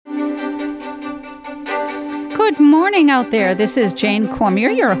Good morning out there. This is Jane Cormier,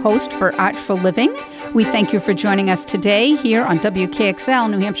 your host for Artful Living. We thank you for joining us today here on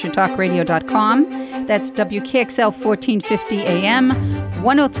WKXL, NewHampshireTalkRadio.com. That's WKXL 1450 AM,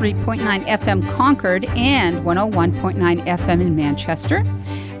 103.9 FM Concord, and 101.9 FM in Manchester.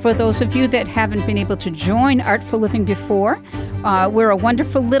 For those of you that haven't been able to join Artful Living before, we're a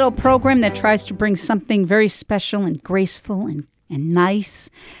wonderful little program that tries to bring something very special and graceful and nice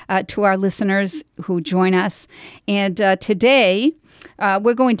to our listeners who join us. And today,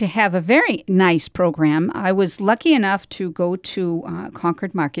 we're going to have a very nice program. I was lucky enough to go to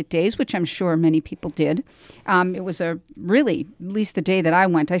Concord Market Days, which I'm sure many people did. It was at least the day that I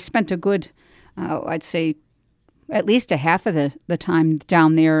went, I spent a good, I'd say, at least a half of the time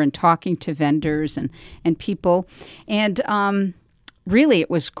down there and talking to vendors and people. And really, it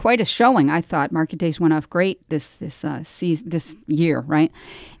was quite a showing. I thought Market Days went off great this year, right?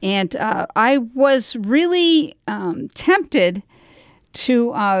 And I was really tempted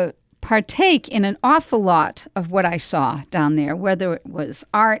to partake in an awful lot of what I saw down there, whether it was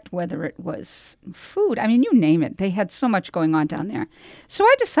art, whether it was food. I mean, you name it. They had so much going on down there. So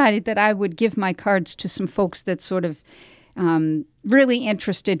I decided that I would give my cards to some folks that sort of really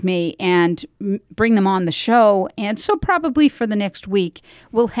interested me and bring them on the show. And so probably for the next week,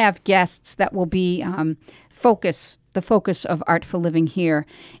 we'll have guests that will be the focus of Artful Living here.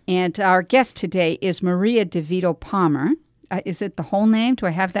 And our guest today is Maria DeVito Palmer. Is it the whole name? Do I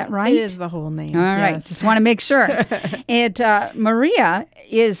have that right? It is the whole name. All right. Yes. Just want to make sure. And Maria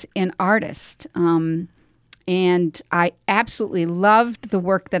is an artist. And I absolutely loved the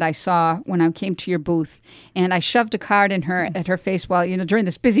work that I saw when I came to your booth. And I shoved a card at her face while, during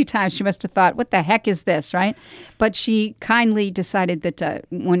this busy time, she must have thought, what the heck is this, right? But she kindly decided that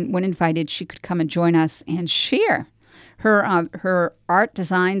when invited, she could come and join us and share her art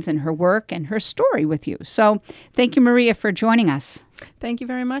designs and her work and her story with you. So thank you, Maria, for joining us. Thank you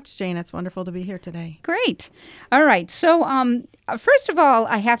very much, Jane. It's wonderful to be here today. Great. All right. So first of all,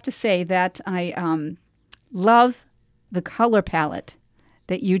 I have to say that I love the color palette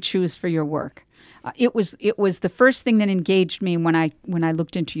that you choose for your work. It was the first thing that engaged me when I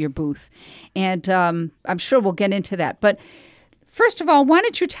looked into your booth, and I'm sure we'll get into that. But first of all, why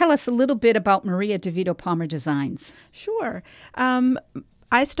don't you tell us a little bit about Maria DeVito Palmer Designs? Sure.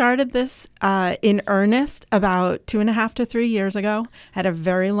 I started this in earnest about 2.5 to 3 years ago. Had a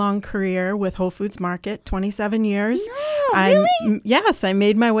very long career with Whole Foods Market, 27 years. No, really? Yes, I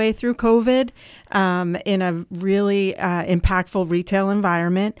made my way through COVID in a really impactful retail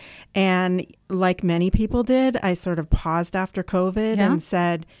environment. And like many people did, I sort of paused after COVID and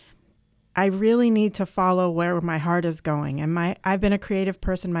said, I really need to follow where my heart is going. And I've been a creative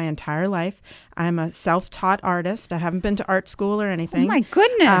person my entire life. I'm a self-taught artist. I haven't been to art school or anything. Oh, my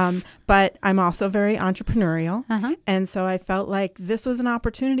goodness. But I'm also very entrepreneurial. Uh-huh. And so I felt like this was an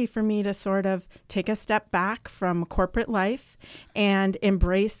opportunity for me to sort of take a step back from corporate life and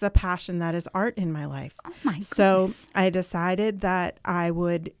embrace the passion that is art in my life. Oh, my goodness. So I decided that I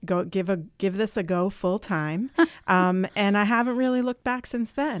would go give this a go full time. And I haven't really looked back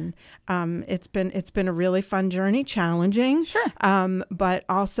since then. It's been a really fun journey, challenging, sure, but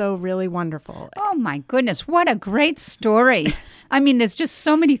also really wonderful. Oh my goodness, what a great story! I mean, there's just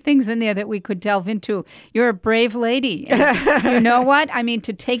so many things in there that we could delve into. You're a brave lady. You know what? I mean,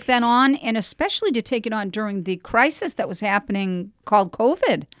 to take that on, and especially to take it on during the crisis that was happening called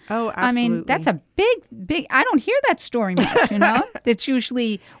COVID. Oh, absolutely. I mean, that's a big. I don't hear that story much. It's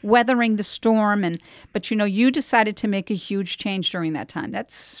usually weathering the storm, but you decided to make a huge change during that time.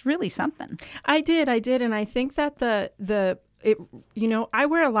 That's really something. I did, and I think that I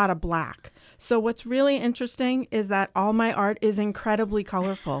wear a lot of black. So what's really interesting is that all my art is incredibly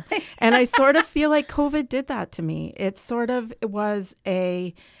colorful. And I sort of feel like COVID did that to me. It was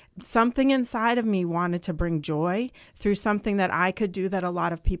something inside of me wanted to bring joy through something that I could do that a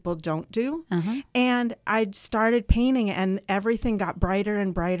lot of people don't do. Uh-huh. And I started painting and everything got brighter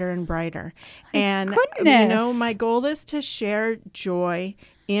and brighter and brighter. And, my goal is to share joy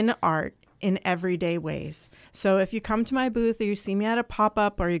in art in everyday ways. So if you come to my booth or you see me at a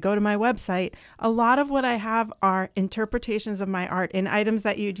pop-up or you go to my website, a lot of what I have are interpretations of my art in items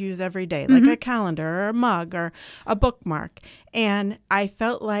that you'd use every day, like a calendar or a mug or a bookmark. And I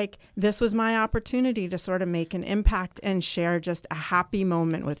felt like this was my opportunity to sort of make an impact and share just a happy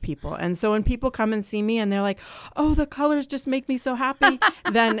moment with people. And so when people come and see me and they're like, oh, the colors just make me so happy,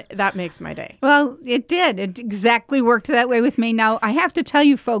 then that makes my day. Well, it did. It exactly worked that way with me. Now, I have to tell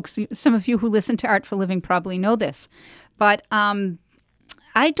you folks, some of you who listen to Artful Living probably know this, but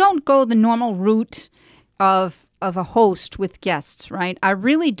I don't go the normal route of a host with guests, right? I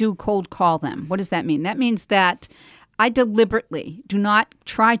really do cold call them. What does that mean? That means that I deliberately do not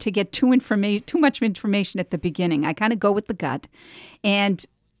try to get too much information at the beginning. I kind of go with the gut. And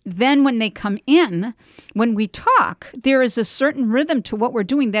then when they come in, when we talk, there is a certain rhythm to what we're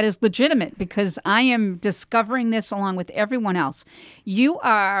doing that is legitimate because I am discovering this along with everyone else. You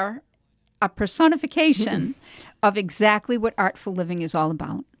are a personification of exactly what Artful Living is all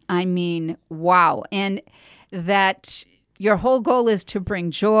about. I mean, wow. And that your whole goal is to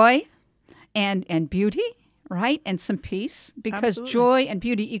bring joy and beauty, right? And some peace, because Absolutely. Joy and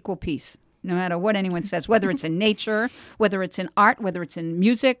beauty equal peace, no matter what anyone says, whether it's in nature, whether it's in art, whether it's in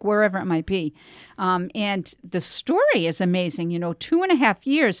music, wherever it might be. And the story is amazing. 2.5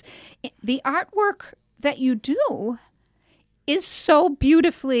 years. The artwork that you do is so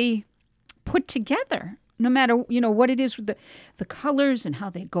beautifully put together, no matter, what it is, with the colors and how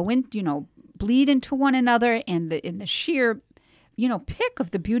they go in, bleed into one another, and the sheer, pick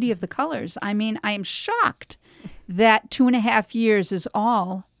of the beauty of the colors. I mean, I am shocked that 2.5 years is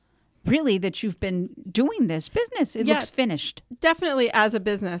all really that you've been doing this business. It looks finished. Definitely as a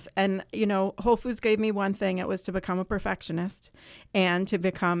business. And, Whole Foods gave me one thing. It was to become a perfectionist and to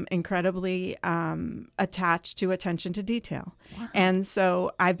become incredibly attached to attention to detail. Wow. And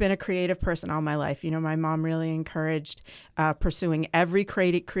so I've been a creative person all my life. My mom really encouraged pursuing every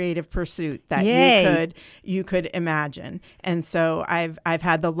creative pursuit that you could imagine. And so I've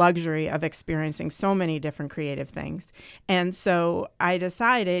had the luxury of experiencing so many different creative things. And so I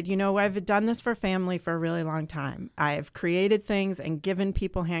decided, I've done this for family for a really long time. I've created things and given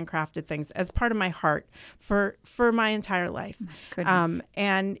people handcrafted things as part of my heart for my entire life.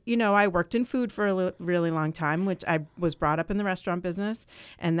 And, I worked in food for a really long time, which I was brought up in the restaurant business.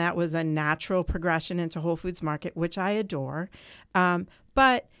 And that was a natural progression into Whole Foods Market, which I adore.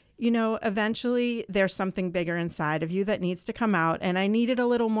 But eventually there's something bigger inside of you that needs to come out. And I needed a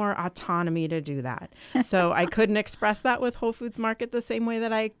little more autonomy to do that. So I couldn't express that with Whole Foods Market the same way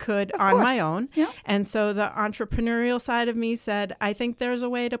that I could on my own. Yeah. And so the entrepreneurial side of me said, I think there's a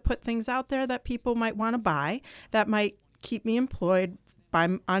way to put things out there that people might want to buy, that might keep me employed.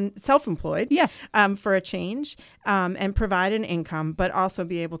 I'm self-employed, yes, for a change, and provide an income, but also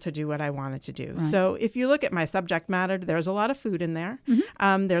be able to do what I wanted to do. Right. So if you look at my subject matter, there's a lot of food in there.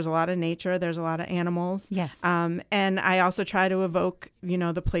 Mm-hmm. There's a lot of nature. There's a lot of animals. Yes. And I also try to evoke,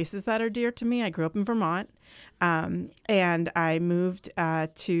 the places that are dear to me. I grew up in Vermont. And I moved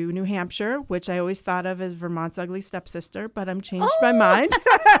to New Hampshire, which I always thought of as Vermont's ugly stepsister, but I'm changed my mind.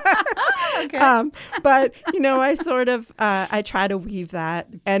 Okay. But, I sort of, I try to weave that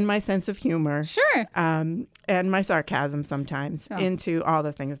and my sense of humor. Sure. And my sarcasm sometimes into all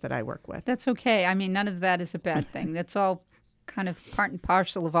the things that I work with. That's okay. I mean, none of that is a bad thing. That's all kind of part and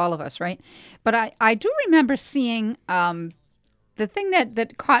parcel of all of us, right? But I do remember seeing the thing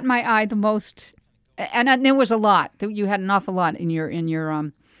that caught my eye the most. And there was a lot. You had an awful lot in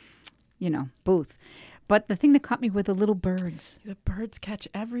your booth. But the thing that caught me were the little birds. The birds catch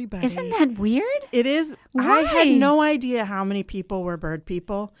everybody. Isn't that weird? It is. Why? I had no idea how many people were bird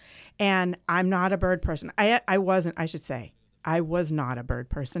people. And I'm not a bird person. I wasn't, I should say. I was not a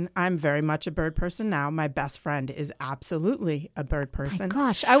bird person. I'm very much a bird person now. My best friend is absolutely a bird person. My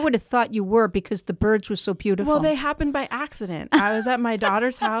gosh, I would have thought you were because the birds were so beautiful. Well, they happened by accident. I was at my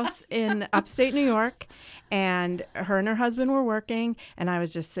daughter's house in upstate New York, and her and her husband were working, and I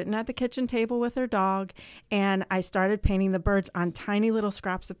was just sitting at the kitchen table with her dog, and I started painting the birds on tiny little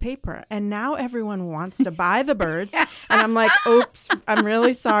scraps of paper. And now everyone wants to buy the birds, and I'm like, oops, I'm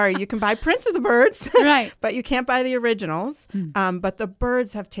really sorry. You can buy prints of the birds, right? But you can't buy the originals. But the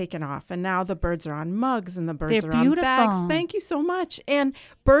birds have taken off, and now the birds are on mugs and the birds are on bags. Thank you so much. And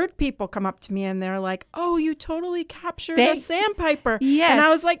bird people come up to me and they're like, "Oh, you totally captured a sandpiper." Yes. And I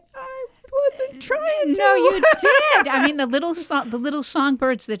was like, I wasn't trying to. No, you did. I mean, the little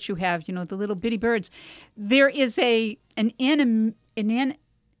songbirds that you have, the little bitty birds. There is an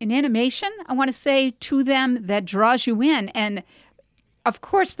animation, I want to say, to them that draws you in. And of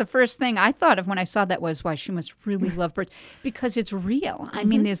course, the first thing I thought of when I saw that was, why, she must really love birds, because it's real. I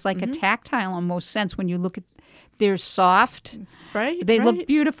mean, there's like a tactile almost sense when you look at, they're soft. Right. They look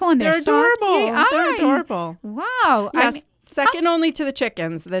beautiful and they're adorable. Soft. They're adorable. Wow. Yes. Second only to the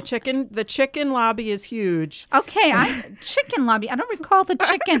chickens. The chicken lobby is huge. Okay, chicken lobby. I don't recall the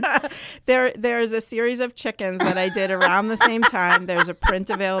chicken. There's a series of chickens that I did around the same time. There's a print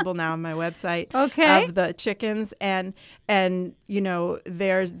available now on my website of the chickens, and And,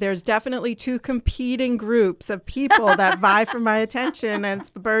 there's definitely two competing groups of people that vie for my attention, and it's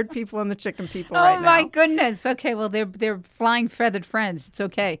the bird people and the chicken people right now. Oh, my goodness. Okay, well, they're flying feathered friends. It's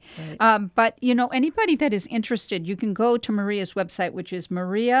okay. Right. But, anybody that is interested, you can go to Maria's website, which is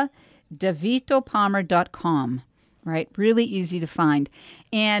mariadevitopalmer.com. Right? Really easy to find.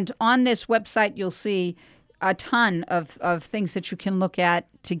 And on this website, you'll see a ton of things that you can look at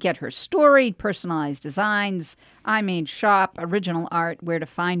to get her story, personalized designs, shop, original art, where to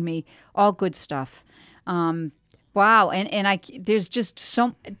find me, all good stuff. Wow. And there's just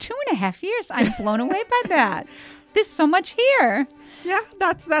 2.5 years. I'm blown away by that. There's so much here. Yeah,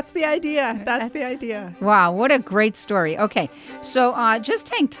 that's the idea. That's the idea. Wow, what a great story. Okay, so just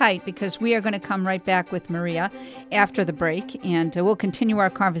hang tight because we are going to come right back with Maria after the break, and we'll continue our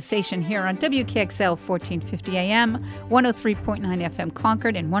conversation here on WKXL 1450 AM, 103.9 FM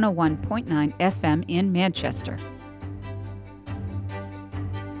Concord, and 101.9 FM in Manchester.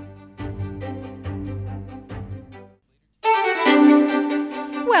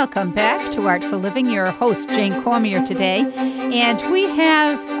 Welcome back to Artful Living. Your host, Jane Cormier, today. And we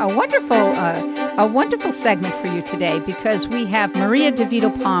have a wonderful segment for you today because we have Maria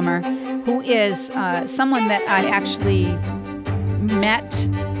DeVito Palmer, who is someone that I actually met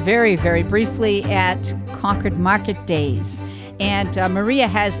very, very briefly at Concord Market Days. And Maria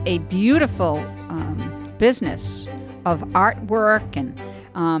has a beautiful business of artwork, and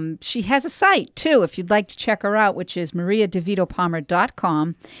she has a site, too, if you'd like to check her out, which is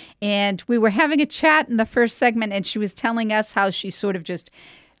mariadevitopalmer.com. And we were having a chat in the first segment, and she was telling us how she sort of just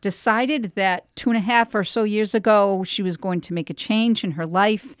decided that 2.5 or so years ago, she was going to make a change in her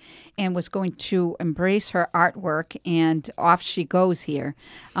life and was going to embrace her artwork, and off she goes here.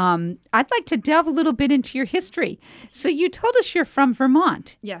 I'd like to delve a little bit into your history. So you told us you're from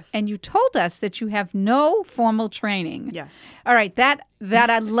Vermont. Yes. And you told us that you have no formal training. Yes. All right, that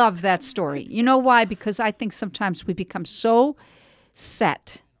I love that story. You know why? Because I think sometimes we become so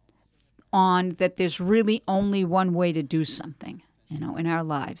set on that there's really only one way to do something, in our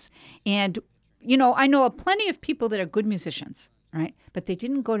lives. And, I know plenty of people that are good musicians, right? But they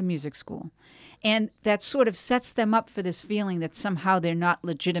didn't go to music school. And that sort of sets them up for this feeling that somehow they're not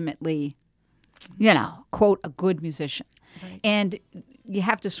legitimately, quote, a good musician. Right. And you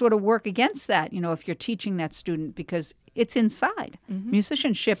have to sort of work against that, if you're teaching that student, because it's inside. Mm-hmm.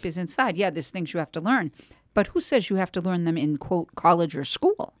 Musicianship is inside. Yeah, there's things you have to learn. But who says you have to learn them in, quote, college or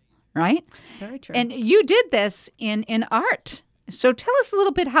school, right? Very true. And you did this in art. So tell us a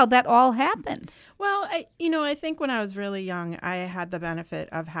little bit how that all happened. Well, I think when I was really young, I had the benefit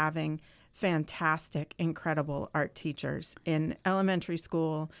of having fantastic, incredible art teachers in elementary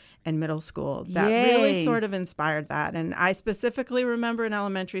school and middle school that really sort of inspired that. And I specifically remember in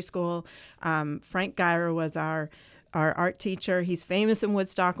elementary school, Frank Geyer was our art teacher. He's famous in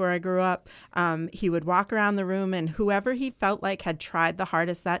Woodstock, where I grew up. He would walk around the room, and whoever he felt like had tried the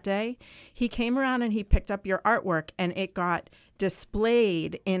hardest that day, he came around and he picked up your artwork, and it got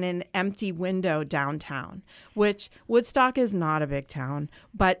displayed in an empty window downtown, which Woodstock is not a big town,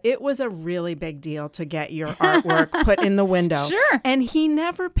 but it was a really big deal to get your artwork put in the window. Sure. And he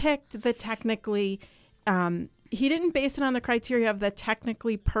never picked the technically he didn't base it on the criteria of the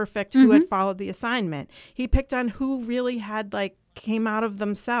technically perfect who had followed the assignment. He picked on who really had came out of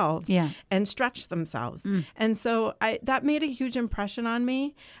themselves and stretched themselves. And so that made a huge impression on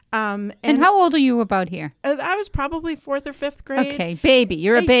me. And how old are you about here? I was probably 4th or 5th grade. Okay, baby.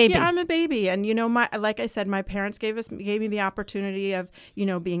 You're a baby. Yeah, I'm a baby. And, like I said, my parents gave me the opportunity of,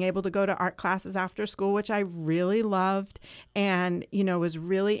 being able to go to art classes after school, which I really loved and, was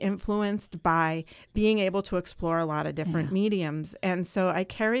really influenced by being able to explore a lot of different mediums. And so I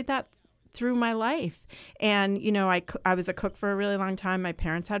carried that through my life. And, I was a cook for a really long time. My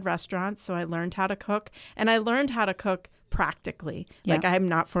parents had restaurants, so I learned how to cook. And I learned how to cook practically. I am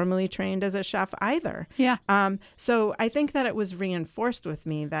not formally trained as a chef either. Yeah. So I think that it was reinforced with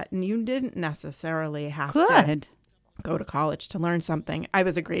me that you didn't necessarily have to go to college to learn something. I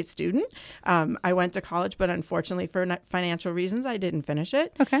was a great student. I went to college, but unfortunately for financial reasons, I didn't finish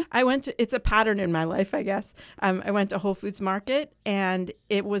it. Okay. It's a pattern in my life, I guess. I went to Whole Foods Market, and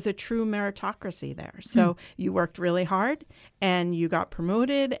it was a true meritocracy there. So you worked really hard, and you got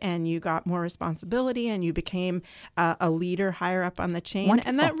promoted, and you got more responsibility, and you became a leader higher up on the chain. Wonderful.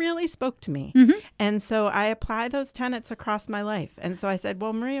 And that really spoke to me. And so I apply those tenets across my life. And so I said,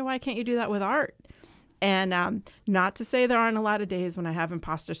 well, Maria, why can't you do that with art? And not to say there aren't a lot of days when I have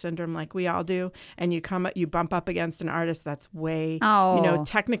imposter syndrome like we all do, and you bump up against an artist that's way,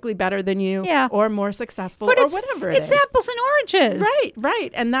 technically better than you or more successful or whatever it is. It's apples and oranges. Right.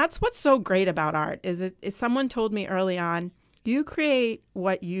 And that's what's so great about art is someone told me early on, you create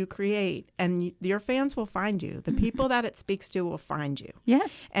what you create, and your fans will find you. The people that it speaks to will find you.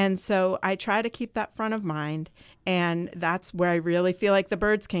 Yes. And so I try to keep that front of mind, and that's where I really feel like the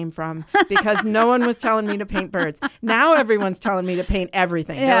birds came from, because no one was telling me to paint birds. Now everyone's telling me to paint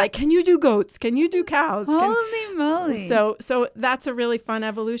everything. Yeah. They're like, can you do goats? Can you do cows? Holy moly. So that's a really fun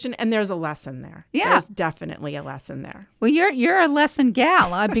evolution, and there's a lesson there. Yeah. There's definitely a lesson there. Well, you're a lesson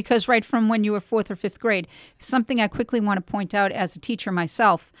gal, because right from when you were 4th or 5th grade, something I quickly want to point out as a teacher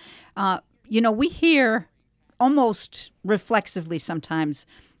myself, we hear almost reflexively sometimes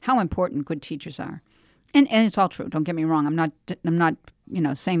how important good teachers are. And it's all true. Don't get me wrong. I'm not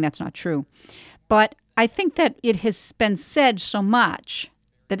saying that's not true. But I think that it has been said so much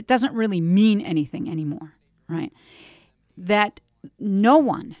that it doesn't really mean anything anymore, right? That no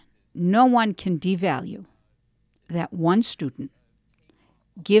one can devalue that one student,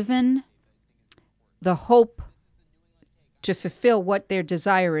 given the hope to fulfill what their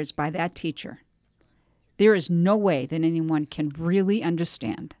desire is by that teacher. There is no way that anyone can really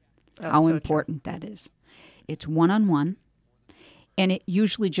understand how important that is. It's one-on-one, and it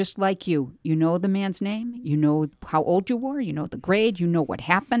usually, just like you know the man's name, you know how old you were, you know the grade, you know what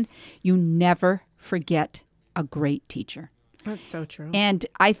happened. You never forget a great teacher. That's so true. And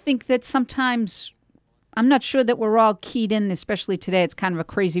I think that sometimes, I'm not sure that we're all keyed in, especially today. It's kind of a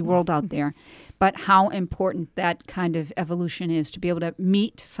crazy world out there. But how important that kind of evolution is, to be able to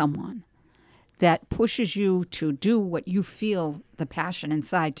meet someone that pushes you to do what you feel the passion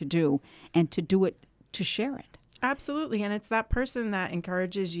inside to do, and to do it, to share it. Absolutely. And it's that person that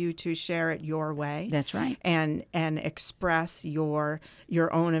encourages you to share it your way. That's right. And express your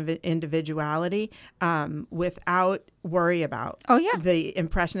own individuality without worry about the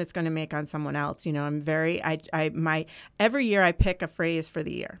impression it's going to make on someone else. I'm very, every year I pick a phrase for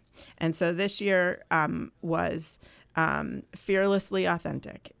the year. And so this year was fearlessly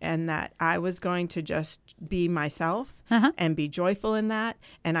authentic, and that I was going to just be myself and be joyful in that.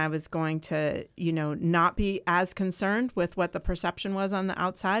 And I was going to, not be as concerned with what the perception was on the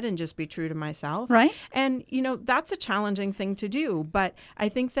outside, and just be true to myself. Right. And, that's a challenging thing to do. But I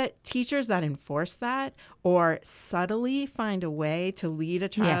think that teachers that enforce that, or subtly find a way to lead a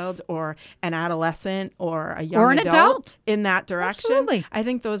child or an adolescent or a young adult in that direction, absolutely, I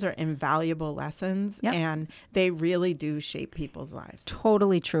think those are invaluable lessons, and they really do shape people's lives.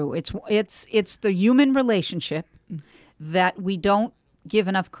 Totally true. It's the human relationship that we don't give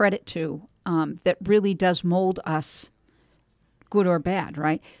enough credit to, that really does mold us, good or bad,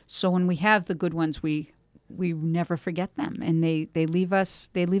 right? So when we have the good ones, we never forget them, and they leave us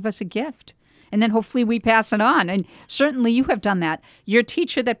a gift. And then hopefully we pass it on. And certainly you have done that. Your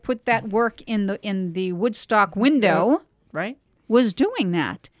teacher that put that work in the Woodstock window was doing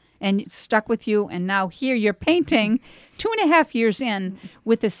that, and it stuck with you. And now here you're painting 2.5 years in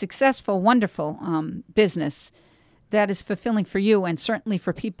with a successful, wonderful business that is fulfilling for you, and certainly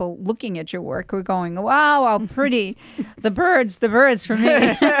for people looking at your work. We're going, wow, how pretty. the birds for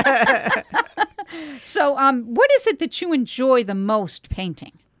me. So what is it that you enjoy the most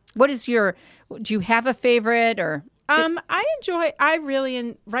painting? Do you have a favorite, or?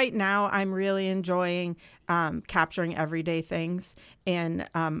 Right now I'm really enjoying capturing everyday things in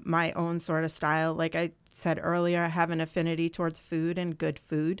my own sort of style. Like I said earlier, I have an affinity towards food and good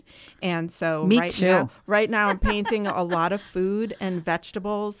food. And so right now I'm painting a lot of food and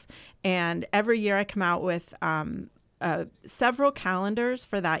vegetables. And every year I come out with several calendars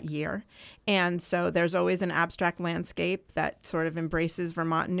for that year. And so there's always an abstract landscape that sort of embraces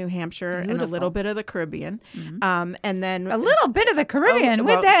Vermont and New Hampshire. Beautiful. And a little bit of the Caribbean. Mm-hmm. And then a little bit of the Caribbean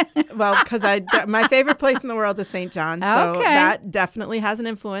with that. Well, because my favorite place in the world is St. John. So that definitely has an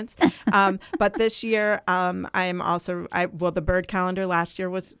influence. But this year, the bird calendar last year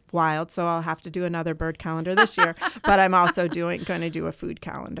was wild, so I'll have to do another bird calendar this year. But I'm also going to do a food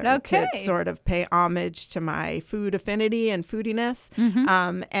calendar to sort of pay homage to my food affinity and foodiness.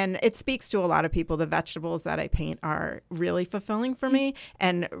 Mm-hmm. And it speaks to a lot of people. The vegetables that I paint are really fulfilling for me,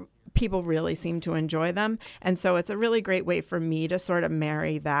 and people really seem to enjoy them. And so it's a really great way for me to sort of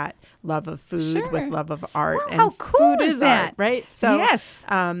marry that love of food with love of art. Well, and how cool food is that? Art, right? So yes.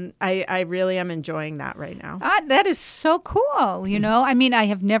 I really am enjoying that right now. That is so cool. I mean, I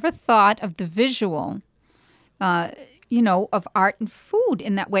have never thought of the visual, of art and food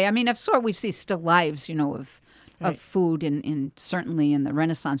in that way. I mean, we've seen still lives, of of food, in certainly in the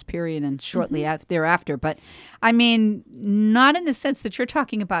Renaissance period and shortly thereafter. But I mean, not in the sense that you're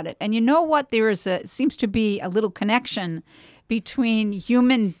talking about it. And you know what? Seems to be a little connection between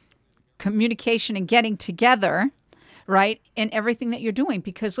human communication and getting together, right, and everything that you're doing.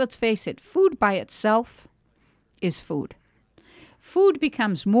 Because let's face it, food by itself is food. Food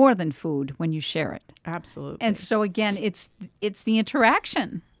becomes more than food when you share it. Absolutely. And so again, it's the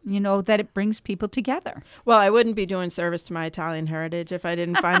interaction, that it brings people together. Well, I wouldn't be doing service to my Italian heritage if I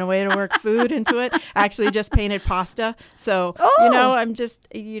didn't find a way to work food into it. I actually just painted pasta. So, I'm just,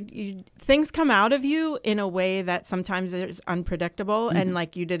 things come out of you in a way that sometimes is unpredictable and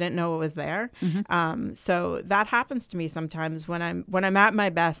like you didn't know it was there. So that happens to me sometimes when I'm at my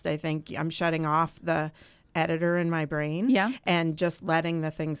best. I think I'm shutting off the editor in my brain and just letting the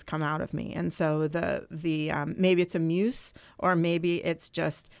things come out of me. And so the maybe it's a muse, or maybe it's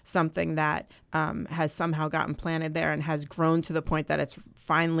just something that has somehow gotten planted there and has grown to the point that it's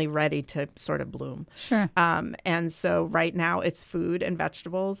finally ready to sort of bloom. Sure. And so right now it's food and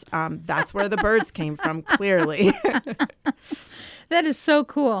vegetables. That's where the birds came from, clearly. That is so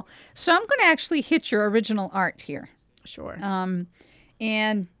cool. So I'm going to actually hit your original art here. Sure.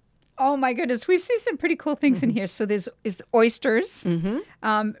 And oh my goodness, we see some pretty cool things in here. So there's the oysters,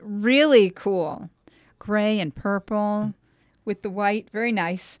 really cool, gray and purple with the white, very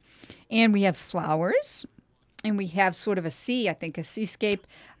nice. And we have flowers, and we have sort of a seascape,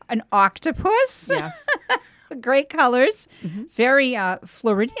 an octopus. Yes. Great colors, very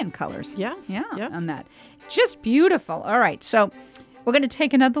Floridian colors. Yes. Yeah, yes. on that. Just beautiful. All right, so we're going to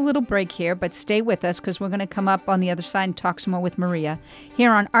take another little break here, but stay with us because we're going to come up on the other side and talk some more with Maria.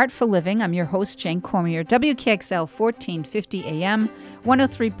 Here on Artful Living, I'm your host, Jane Cormier, WKXL 1450 AM,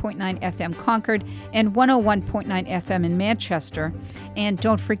 103.9 FM Concord, and 101.9 FM in Manchester. And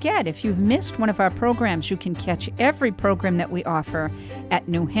don't forget, if you've missed one of our programs, you can catch every program that we offer at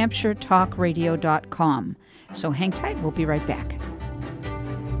NewHampshireTalkRadio.com. So hang tight. We'll be right back.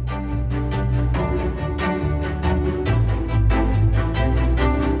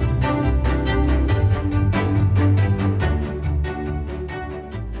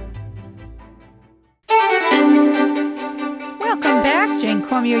 Jane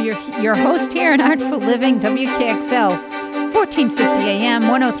Cormier, your host here in Artful Living, WKXL, 1450 AM,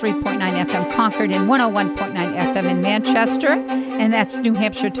 103.9 FM Concord, and 101.9 FM in Manchester, and that's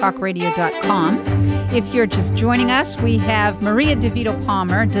NewHampshireTalkRadio.com. If you're just joining us, we have Maria DeVito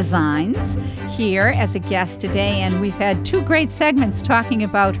Palmer Designs here as a guest today, and we've had two great segments talking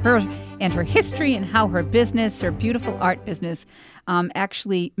about her and her history and how her business, her beautiful art business,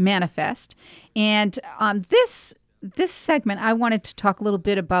 actually manifest. And this segment, I wanted to talk a little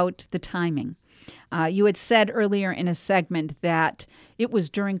bit about the timing. You had said earlier in a segment that it was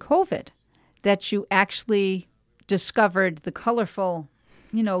during COVID that you actually discovered the colorful,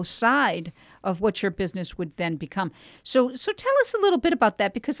 side of what your business would then become. So tell us a little bit about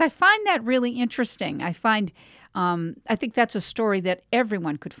that, because I find that really interesting. I think that's a story that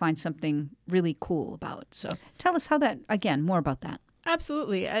everyone could find something really cool about. So tell us more about that.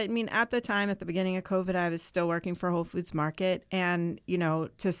 Absolutely. I mean, at the time, at the beginning of COVID, I was still working for Whole Foods Market. And,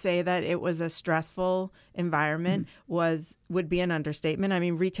 to say that it was a stressful environment would be an understatement. I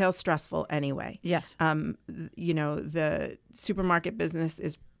mean, retail's stressful anyway. Yes. The supermarket business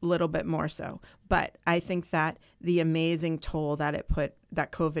is a little bit more so. But I think that the amazing toll that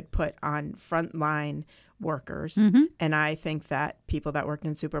COVID put on frontline workers, and I think that people that worked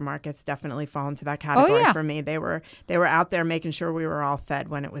in supermarkets definitely fall into that category. For me. They were out there making sure we were all fed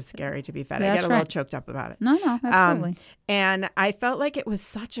when it was scary to be fed. I get a little choked up about it. No, absolutely. And I felt like it was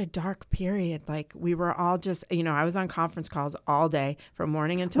such a dark period. Like we were all just, I was on conference calls all day from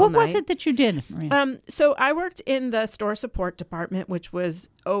morning until night. What was it that you did, Maria? So I worked in the store support department, which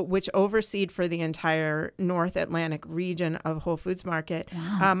overseed for the entire North Atlantic region of Whole Foods Market,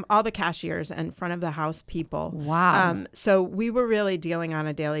 all the cashiers and front of the house people. Wow. So we were really dealing on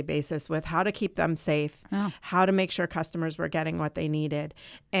a daily basis with how to keep them safe, how to make sure customers were getting what they needed,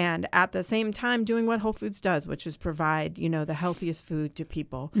 and at the same time doing what Whole Foods does, which is provide, the healthiest food to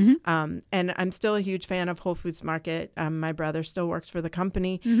people. And I'm still a huge fan of Whole Foods Market. My brother still works for the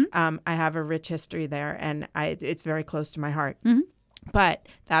company. I have a rich history there, and it's very close to my heart. But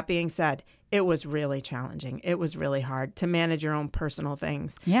that being said, it was really challenging. It was really hard to manage your own personal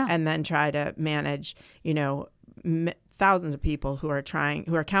things and then try to manage, thousands of people who are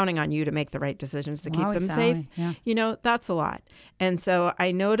counting on you to make the right decisions to keep them safe. That's a lot. And so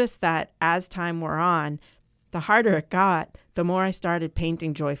I noticed that as time wore on, the harder it got, the more I started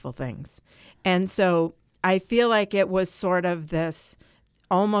painting joyful things. And so I feel like it was sort of this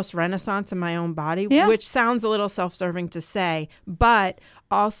almost renaissance in my own body, Yeah. which sounds a little self-serving to say, but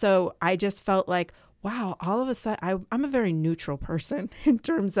also I just felt like, wow, all of a sudden, I'm a very neutral person in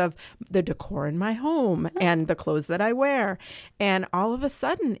terms of the decor in my home and the clothes that I wear. And all of a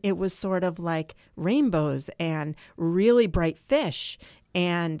sudden, it was sort of like rainbows and really bright fish.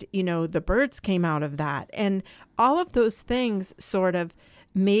 And, the birds came out of that. And all of those things sort of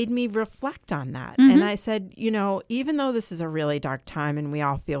made me reflect on that. And I said, even though this is a really dark time and we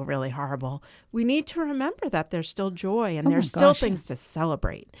all feel really horrible, we need to remember that there's still joy and there's still things to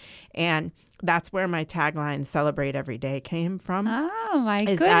celebrate. And that's where my tagline, Celebrate Every Day, came from. Oh, my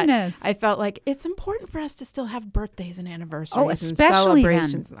goodness. I felt like it's important for us to still have birthdays and anniversaries and especially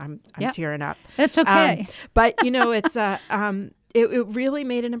celebrations. then. I'm tearing up. That's okay. But, it's it really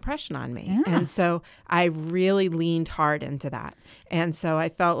made an impression on me. Yeah. And so I really leaned hard into that. And so I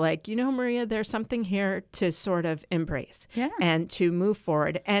felt like, Maria, there's something here to sort of embrace and to move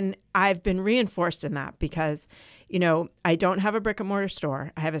forward. And I've been reinforced in that because, I don't have a brick and mortar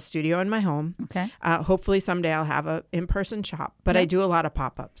store. I have a studio in my home. Okay. Hopefully someday I'll have a in-person shop, but I do a lot of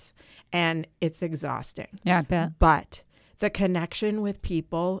pop-ups and it's exhausting. Yeah, I bet. But the connection with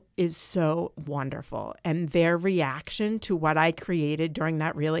people is so wonderful. And their reaction to what I created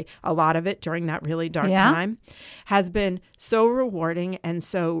a lot of it during that really dark time has been so rewarding and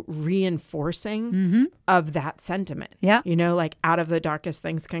so reinforcing of that sentiment. Yeah. Like out of the darkest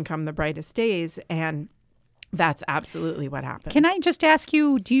things can come the brightest days. And that's absolutely what happened. Can I just ask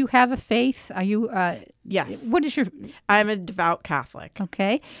you, do you have a faith? Are you? Yes. What is your? I'm a devout Catholic.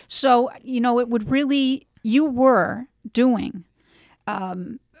 Okay. So, it would really, you were doing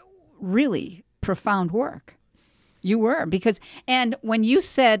really profound work. You were, and when you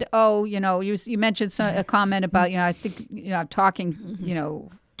said, you mentioned a comment about, I think, I'm talking,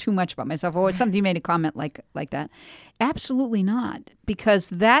 too much about myself, or somebody made a comment like that. Absolutely not, because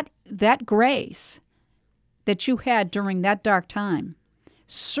that grace that you had during that dark time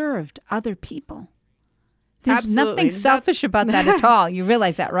served other people. There's Absolutely. nothing selfish about that at all. You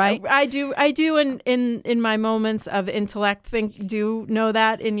realize that, right? I do in my moments of intellect do know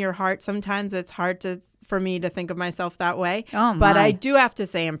that in your heart. Sometimes it's hard for me to think of myself that way. Oh, my. But I do have to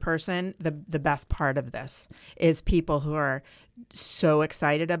say in person, the best part of this is people who are so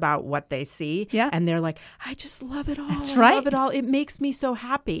excited about what they see. Yeah. And they're like, I just love it all. That's I right. love it all. It makes me so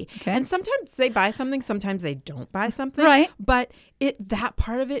happy. Okay. And sometimes they buy something, sometimes they don't buy something. Right. But that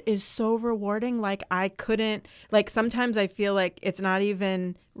part of it is so rewarding. Like sometimes I feel like it's not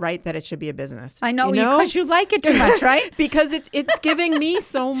even right that it should be a business. I know, because you like it too much, right? Because it's giving me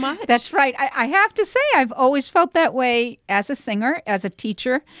so much. That's right. I have to say, I've always felt that way as a singer, as a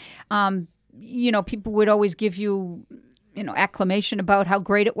teacher. People would always give you, acclamation about how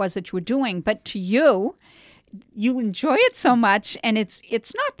great it was that you were doing. But to you enjoy it so much, and it's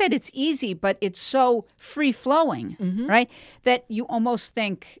not that it's easy, but it's so free flowing, right? That you almost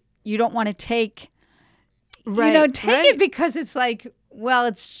think you don't want to take it because it's like, well,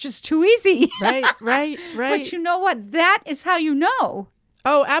 it's just too easy. Right. But you know what? That is how you know.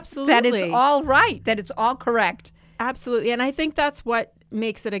 Oh, absolutely. That it's all right, that it's all correct. Absolutely. And I think that's what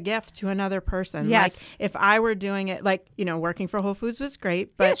makes it a gift to another person. Yes. Like if I were doing it, working for Whole Foods was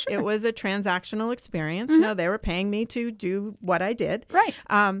great, but it was a transactional experience. They were paying me to do what I did. Right.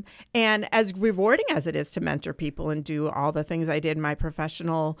 And as rewarding as it is to mentor people and do all the things I did in my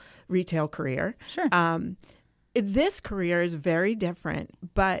professional retail career. Sure. This career is very different,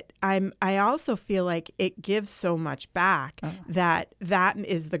 but I also feel like it gives so much back that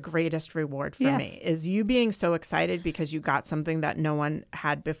is the greatest reward for me, is you being so excited because you got something that no one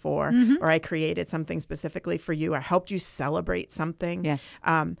had before, or I created something specifically for you, or helped you celebrate something. Yes.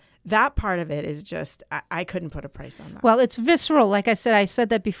 That part of it is just, I couldn't put a price on that. Well, it's visceral. Like I said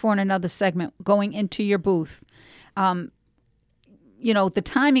that before in another segment, going into your booth. The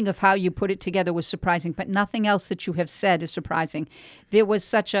timing of how you put it together was surprising, but nothing else that you have said is surprising. There was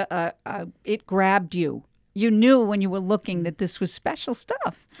such it grabbed you. You knew when you were looking that this was special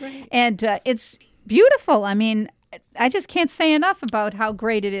stuff. Right. And it's beautiful. I mean, I just can't say enough about how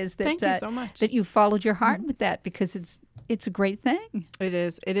great it is that, Thank you so much. that you followed your heart with that, because it's a great thing. It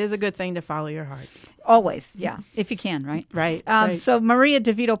is. It is a good thing to follow your heart. Always, yeah, if you can, right? Right. So Maria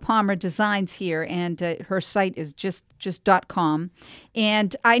DeVito Palmer Designs here, and her site is just .com.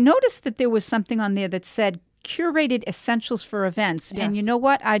 And I noticed that there was something on there that said curated essentials for events. Yes. And you know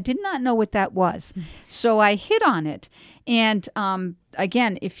what? I did not know what that was. So I hit on it. And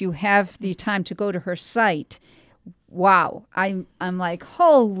again, if you have the time to go to her site, wow, I'm like,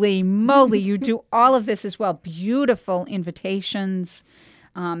 holy moly, you do all of this as well. Beautiful invitations.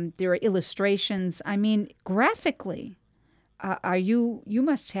 There are illustrations. I mean, graphically, you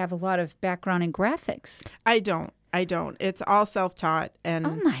must have a lot of background in graphics. I don't. It's all self-taught, and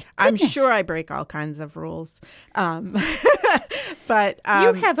Oh my I'm goodness. sure I break all kinds of rules. But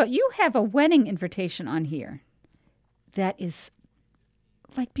You have a wedding invitation on here that is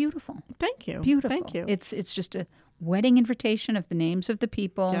like beautiful. Thank you. Beautiful. Thank you. It's just a wedding invitation of the names of the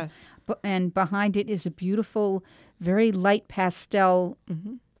people. Yes. And behind it is a beautiful, very light pastel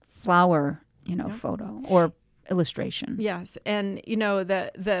flower, photo or illustration. Yes, and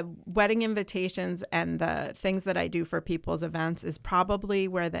the wedding invitations and the things that I do for people's events is probably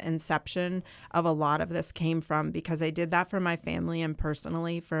where the inception of a lot of this came from, because I did that for my family and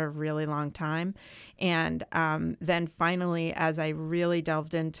personally for a really long time. And then finally, as I really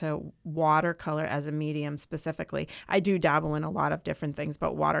delved into watercolor as a medium specifically, I do dabble in a lot of different things,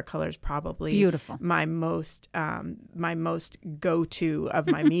 but watercolor is probably Beautiful. my most go-to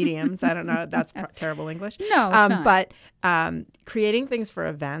of my mediums. I don't know, that's terrible English. No, it's not. But creating things for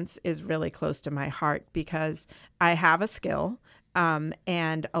events is really close to my heart, because I have a skill.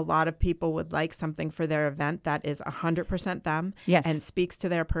 And a lot of people would like something for their event that is 100% them, Yes. and speaks to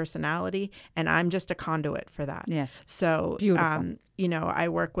their personality. And I'm just a conduit for that. Yes. So, Beautiful. I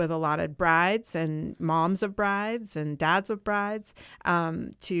work with a lot of brides and moms of brides and dads of brides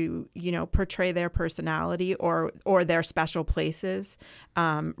to, portray their personality or their special places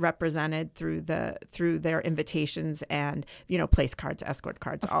represented through their invitations and, place cards, escort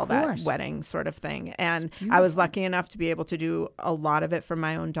cards, all that wedding sort of thing. And I was lucky enough to be able to do a lot of it for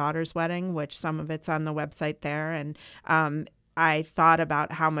my own daughter's wedding, which some of it's on the website there. And I thought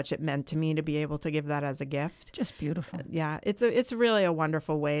about how much it meant to me to be able to give that as a gift. Just beautiful. Yeah, it's really a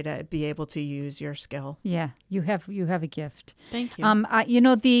wonderful way to be able to use your skill. Yeah, you have a gift. Thank you.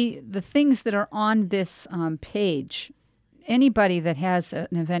 The things that are on this page, anybody that has an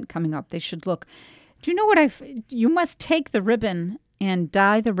event coming up, they should look. Do you know what you must take the ribbon and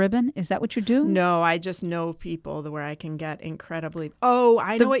dye the ribbon? Is that what you do? No, I just know people where I can get incredibly. Oh,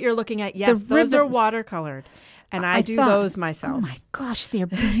 I know what you're looking at. Yes, those are watercolored. And I do those myself. Oh my gosh, they're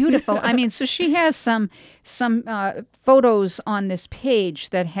beautiful. I mean, so she has some photos on this page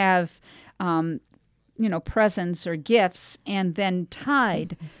that have, presents or gifts, and then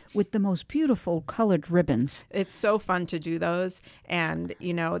tied with the most beautiful colored ribbons. It's so fun to do those. And,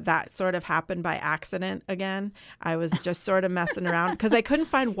 that sort of happened by accident again. I was just sort of messing around because I couldn't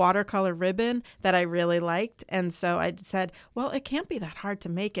find watercolor ribbon that I really liked. And so I said, well, it can't be that hard to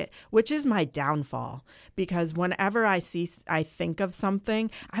make it, which is my downfall. Because whenever I think of something,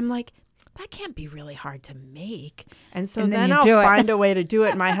 I'm like, that can't be really hard to make. And so then I'll find a way to do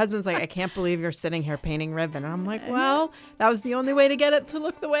it. My husband's like, I can't believe you're sitting here painting ribbon. And I'm like, well, that was the only way to get it to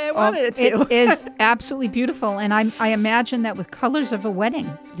look the way I wanted it to. It is absolutely beautiful. And I imagine that with colors of a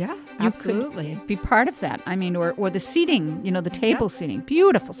wedding. Yeah, you absolutely. could be part of that. I mean, or the seating, the table seating.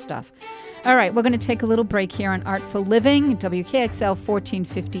 Beautiful stuff. All right, we're going to take a little break here on Artful Living, WKXL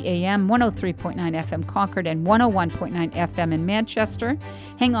 1450 AM, 103.9 FM Concord, and 101.9 FM in Manchester.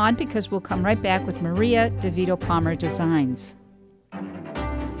 Hang on, because we'll come right back with Maria DeVito Palmer Designs.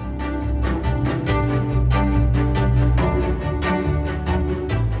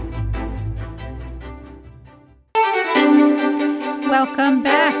 Welcome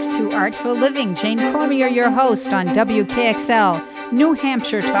back to Artful Living. Jane Cormier, your host on WKXL,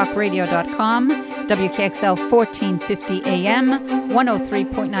 NewHampshireTalkRadio.com, WKXL 1450 AM,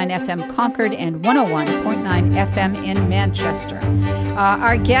 103.9 FM Concord, and 101.9 FM in Manchester.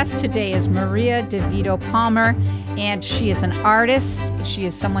 Our guest today is Maria DeVito Palmer, and she is an artist. She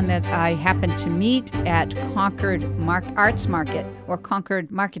is someone that I happened to meet at Concord Arts Market, or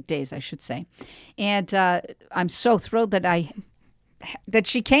Concord Market Days, I should say. And I'm so thrilled that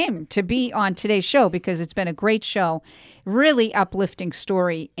she came to be on today's show, because it's been a great show, really uplifting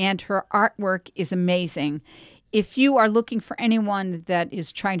story, and her artwork is amazing. If you are looking for anyone that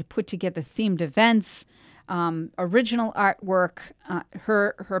is trying to put together themed events, original artwork,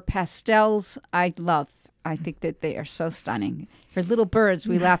 her pastels, I love. I think that they are so stunning. Her little birds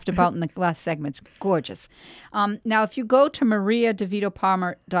we laughed about in the last segment's gorgeous. Now, if you go to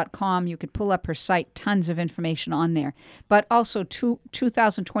mariadevitopalmer.com, you could pull up her site, tons of information on there. But also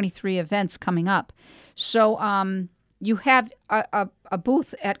 2023 events coming up. So you have a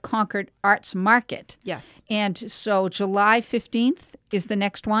booth at Concord Arts Market. Yes. And so July 15th is the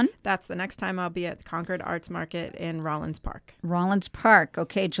next one? That's the next time I'll be at Concord Arts Market in Rollins Park. Rollins Park.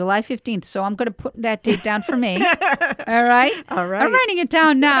 Okay, July 15th. So I'm going to put that date down for me. All right? All right. I'm writing it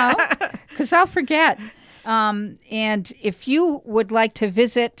down now because I'll forget. And if you would like to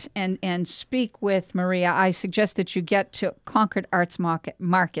visit and speak with Maria, I suggest that you get to Concord Arts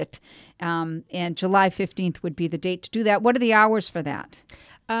Market. And July 15th would be the date to do that. What are the hours for that?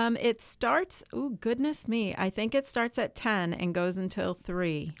 It starts, goodness me. I think it starts at 10 and goes until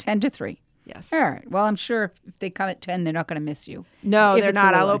 3. 10 to 3. Yes. All right. Well, I'm sure if they come at 10, they're not going to miss you. No, they're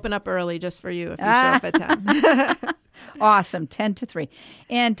not. I'll open up early just for you if you show up at 10. Awesome. 10 to 3.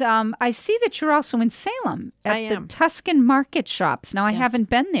 And I see that you're also in Salem at the am. Tuscan Market shops. Now, I Yes. haven't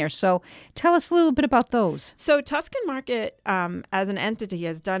been there, so tell us a little bit about those. So Tuscan Market, as an entity,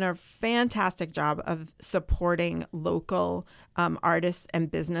 has done a fantastic job of supporting local artists and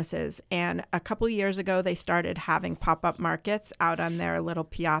businesses. And a couple years ago, they started having pop-up markets out on their little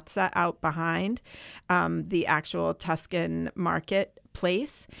piazza out behind the actual Tuscan Market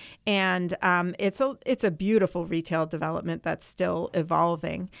place, and it's a beautiful retail development that's still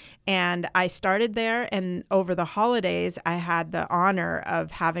evolving. And I started there, and over the holidays I had the honor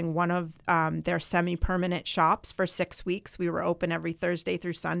of having one of their semi-permanent shops for 6 weeks. We were open every Thursday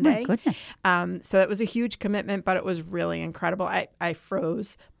through Sunday. My goodness. So it was a huge commitment, but it was really incredible. I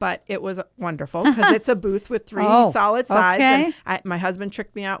froze, but it was wonderful because it's a booth with 3 solid sides. Okay. And my husband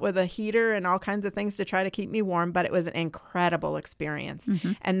tricked me out with a heater and all kinds of things to try to keep me warm, but it was an incredible experience.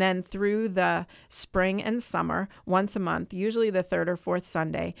 And then through the spring and summer, once a month, usually the third or fourth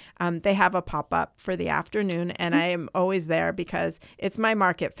Sunday, they have a pop-up for the afternoon, and I am always there because it's my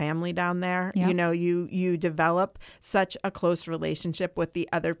market family down there. Yep. You know, you develop such a close relationship with the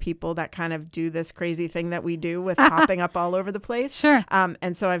other people that kind of do this crazy thing that we do with popping up all over the place. Sure.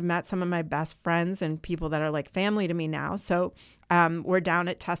 And so I've met some of my best friends and people that are like family to me now. So we're down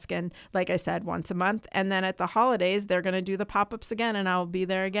at Tuscan, like I said, once a month. And then at the holidays, they're going to do the pop-ups again, and I'll be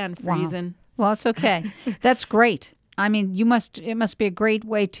there again, freezing. Wow. Well, it's okay. That's great. I mean, it must be a great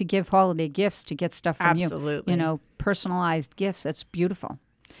way to give holiday gifts, to get stuff from you. Absolutely. You know, personalized gifts. That's beautiful.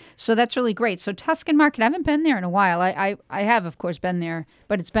 So that's really great. So Tuscan Market, I haven't been there in a while. I have, of course, been there,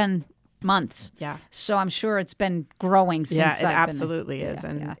 but it's been months. Yeah. So I'm sure it's been growing since Yeah, it I've absolutely been there. is.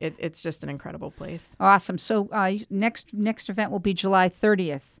 And it's just an incredible place. Awesome. So next event will be July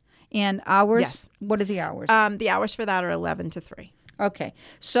 30th. And hours? Yes. What are the hours? The hours for that are 11 to 3. Okay.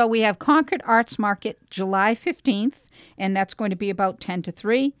 So we have Concord Arts Market July 15th, and that's going to be about 10 to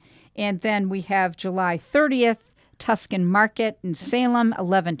 3. And then we have July 30th, Tuscan Market in Salem,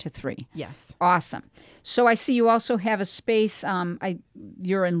 11 to 3. Yes. Awesome. So I see you also have a space.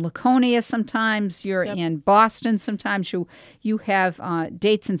 You're in Laconia sometimes. You're in Boston sometimes. You have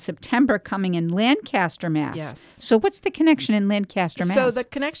dates in September coming in Lancaster, Mass. Yes. So what's the connection in Lancaster, Mass? So the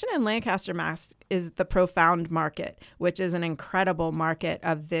connection in Lancaster, Mass. is the Profound Market, which is an incredible market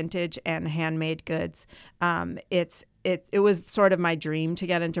of vintage and handmade goods. It was sort of my dream to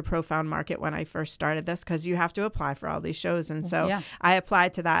get into Profound Market when I first started this, because you have to apply for all these shows. And so I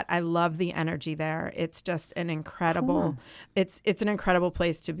applied to that. I love the energy there. It's just an incredible, it's an incredible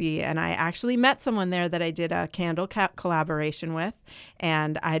place to be. And I actually met someone there that I did a candle collaboration with.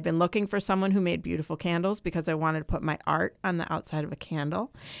 And I had been looking for someone who made beautiful candles because I wanted to put my art on the outside of a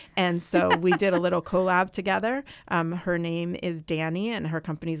candle. And so we did a little collab together. Her name is Danny, and her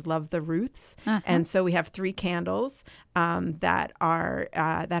company's Love the Ruths. And so we have 3 candles that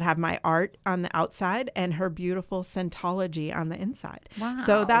have my art on the outside and her beautiful Scentology on the inside. Wow.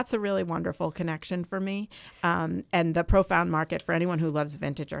 So that's a really wonderful connection for me. And the Profound Market, for anyone who loves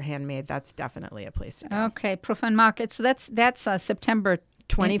vintage or handmade, that's definitely a place to go. Okay, Profound Market. So that's September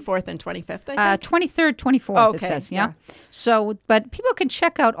 24th and 25th, I think? 23rd, 24th, Okay, it says, yeah. So, but people can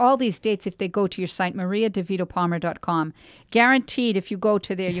check out all these dates if they go to your site, mariadevitopalmer.com. Guaranteed, if you go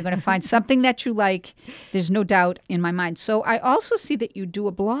to there, you're going to find something that you like. There's no doubt in my mind. So I also see that you do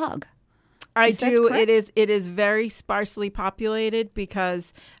a blog. I do. It is very sparsely populated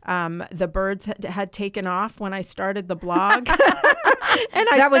because the birds had taken off when I started the blog. And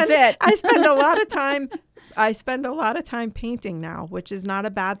I spend a lot of time. I spend a lot of time painting now, which is not a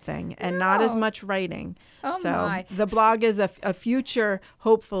bad thing, and not as much writing. The blog is a future,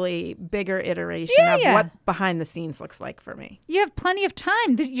 hopefully bigger iteration of what behind the scenes looks like for me. You have plenty of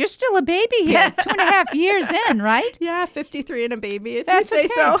time. You're still a baby here, 2.5 years in, right? Yeah, 53 and a baby, if you say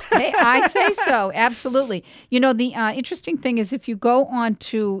so. Hey, I say so, absolutely. You know, the interesting thing is if you go on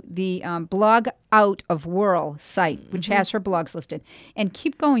to the Blog Out of Whirl site, which has her blogs listed, and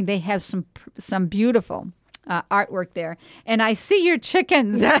keep going, they have some beautiful artwork there. And I see your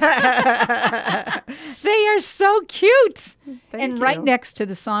chickens. They are so cute. Thank you. Right next to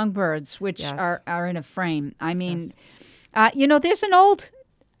the songbirds, which are in a frame. I mean, there's an old,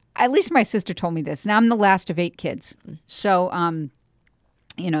 at least my sister told me this. Now, I'm the last of 8 kids. So,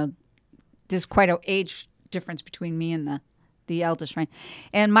 there's quite an age difference between me and the eldest, right?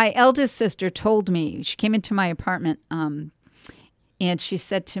 And my eldest sister told me, she came into my apartment, and she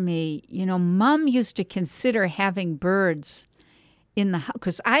said to me, Mom used to consider having birds in the house,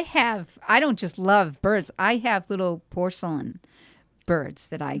 because I don't just love birds. I have little porcelain birds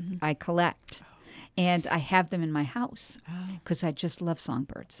that I collect. And I have them in my house because I just love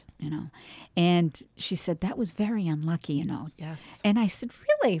songbirds, And she said, that was very unlucky, Yes. And I said,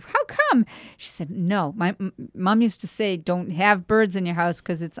 really? How come? She said, no. My mom used to say, don't have birds in your house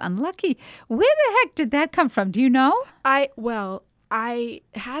because it's unlucky. Where the heck did that come from? Do you know? I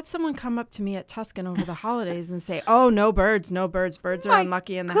had someone come up to me at Tuscan over the holidays and say, oh, no birds. Birds are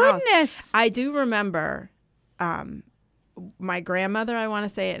unlucky in the house. I do remember my grandmother, I want to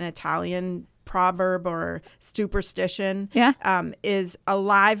say an Italian proverb or superstition, is a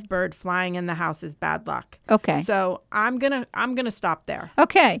live bird flying in the house is bad luck. Okay. So I'm gonna stop there.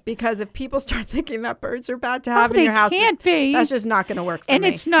 Okay. Because if people start thinking that birds are bad to have in your house, that's just not going to work for me. And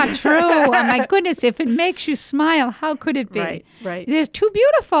it's not true. Oh my goodness! If it makes you smile, how could it be? Right. It's too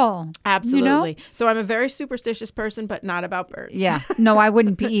beautiful. Absolutely. So I'm a very superstitious person, but not about birds. Yeah. No, I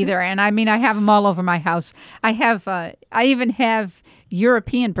wouldn't be either. And I mean, I have them all over my house. I even have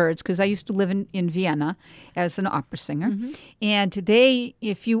European birds because I used to live in Vienna as an opera singer, and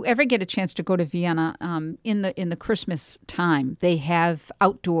if you ever get a chance to go to Vienna in the Christmas time, they have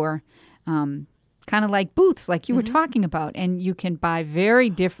outdoor kind of like booths, like you were talking about, and you can buy very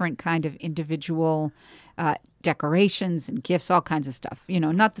different kind of individual decorations and gifts, all kinds of stuff.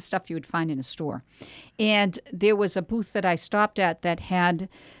 Not the stuff you would find in a store. And there was a booth that I stopped at that had.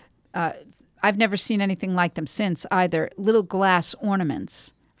 I've never seen anything like them since either. Little glass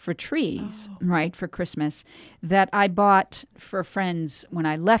ornaments for trees, right, for Christmas, that I bought for friends when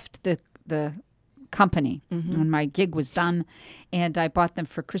I left the company, when my gig was done, and I bought them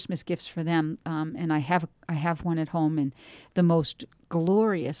for Christmas gifts for them. And I have one at home, and the most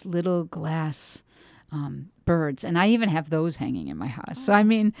glorious little glass birds, and I even have those hanging in my house. So I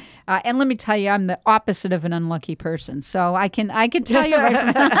mean, and let me tell you, I'm the opposite of an unlucky person. So I can tell you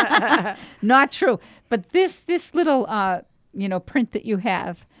right from not true. But this little print that you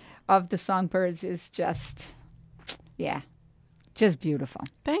have of the songbirds is just beautiful.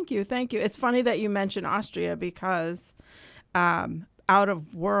 Thank you. It's funny that you mention Austria because Out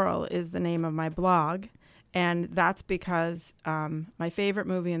of Whirl is the name of my blog. And that's because my favorite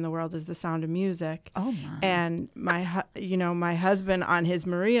movie in the world is The Sound of Music. Oh, my. And my husband on his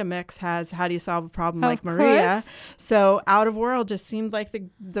Maria mix has How Do You Solve a Problem Like Maria? So Out of World just seemed like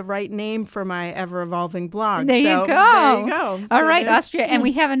the right name for my ever-evolving blog. There you go. All right, Austria. And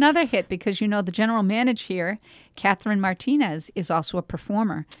we have another hit because, the general manager here, Catherine Martinez, is also a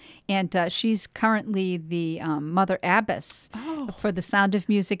performer. And she's currently the Mother Abbess for The Sound of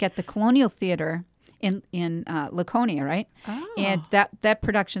Music at the Colonial Theater in Laconia, right? Oh. And that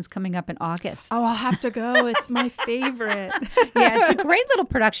production's coming up in August. Oh, I'll have to go. It's my favorite. Yeah, it's a great little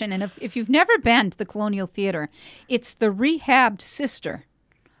production. And if you've never been to the Colonial Theater, it's the rehabbed sister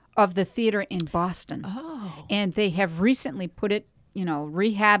of the theater in Boston. Oh. And they have recently put it,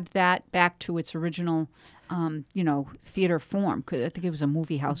 rehabbed that back to its original, theater form. Because I think it was a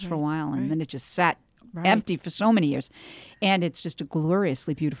movie house for a while, and then it just sat empty for so many years. And it's just a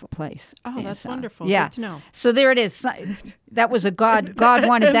gloriously beautiful place. Oh, that's wonderful. Yeah. Good to know. So there it is. That was a God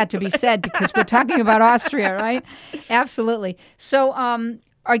wanted that to be said because we're talking about Austria, right? Absolutely. So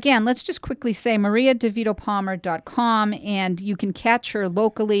again, let's just quickly say mariadevitopalmer.com, and you can catch her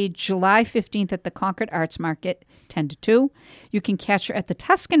locally July 15th at the Concord Arts Market, 10 to 2. You can catch her at the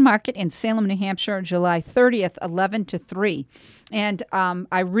Tuscan Market in Salem, New Hampshire, July 30th, 11 to 3. And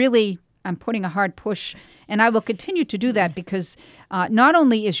I'm putting a hard push, and I will continue to do that because not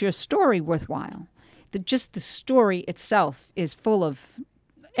only is your story worthwhile, just the story itself is full of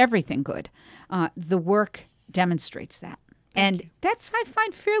everything good. The work demonstrates that. And that's, I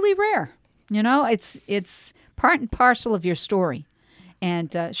find, fairly rare. It's part and parcel of your story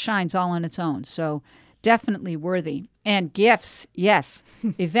and shines all on its own. So definitely worthy. And gifts, yes.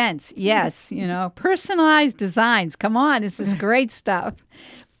 Events, yes. Personalized designs. Come on, this is great stuff.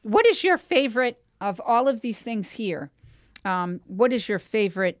 What is your favorite of all of these things here? What is your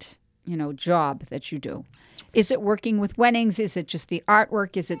favorite, job that you do? Is it working with weddings? Is it just the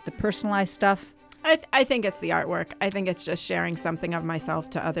artwork? Is it the personalized stuff? I think it's the artwork. I think it's just sharing something of myself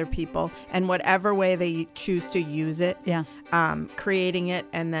to other people, and whatever way they choose to use it, creating it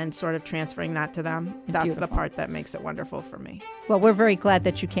and then sort of transferring that to them. That's Beautiful. the part that makes it wonderful for me. Well, we're very glad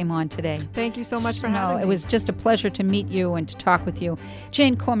that you came on today. Thank you so much for having me. It was just a pleasure to meet you and to talk with you.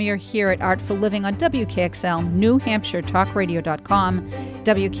 Jane Cormier here at Artful Living on WKXL, New Hampshire, talkradio.com,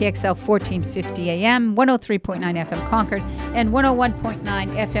 WKXL 1450 AM, 103.9 FM Concord, and 101.9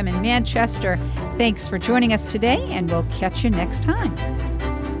 FM in Manchester. Thanks for joining us today, and we'll catch you next time.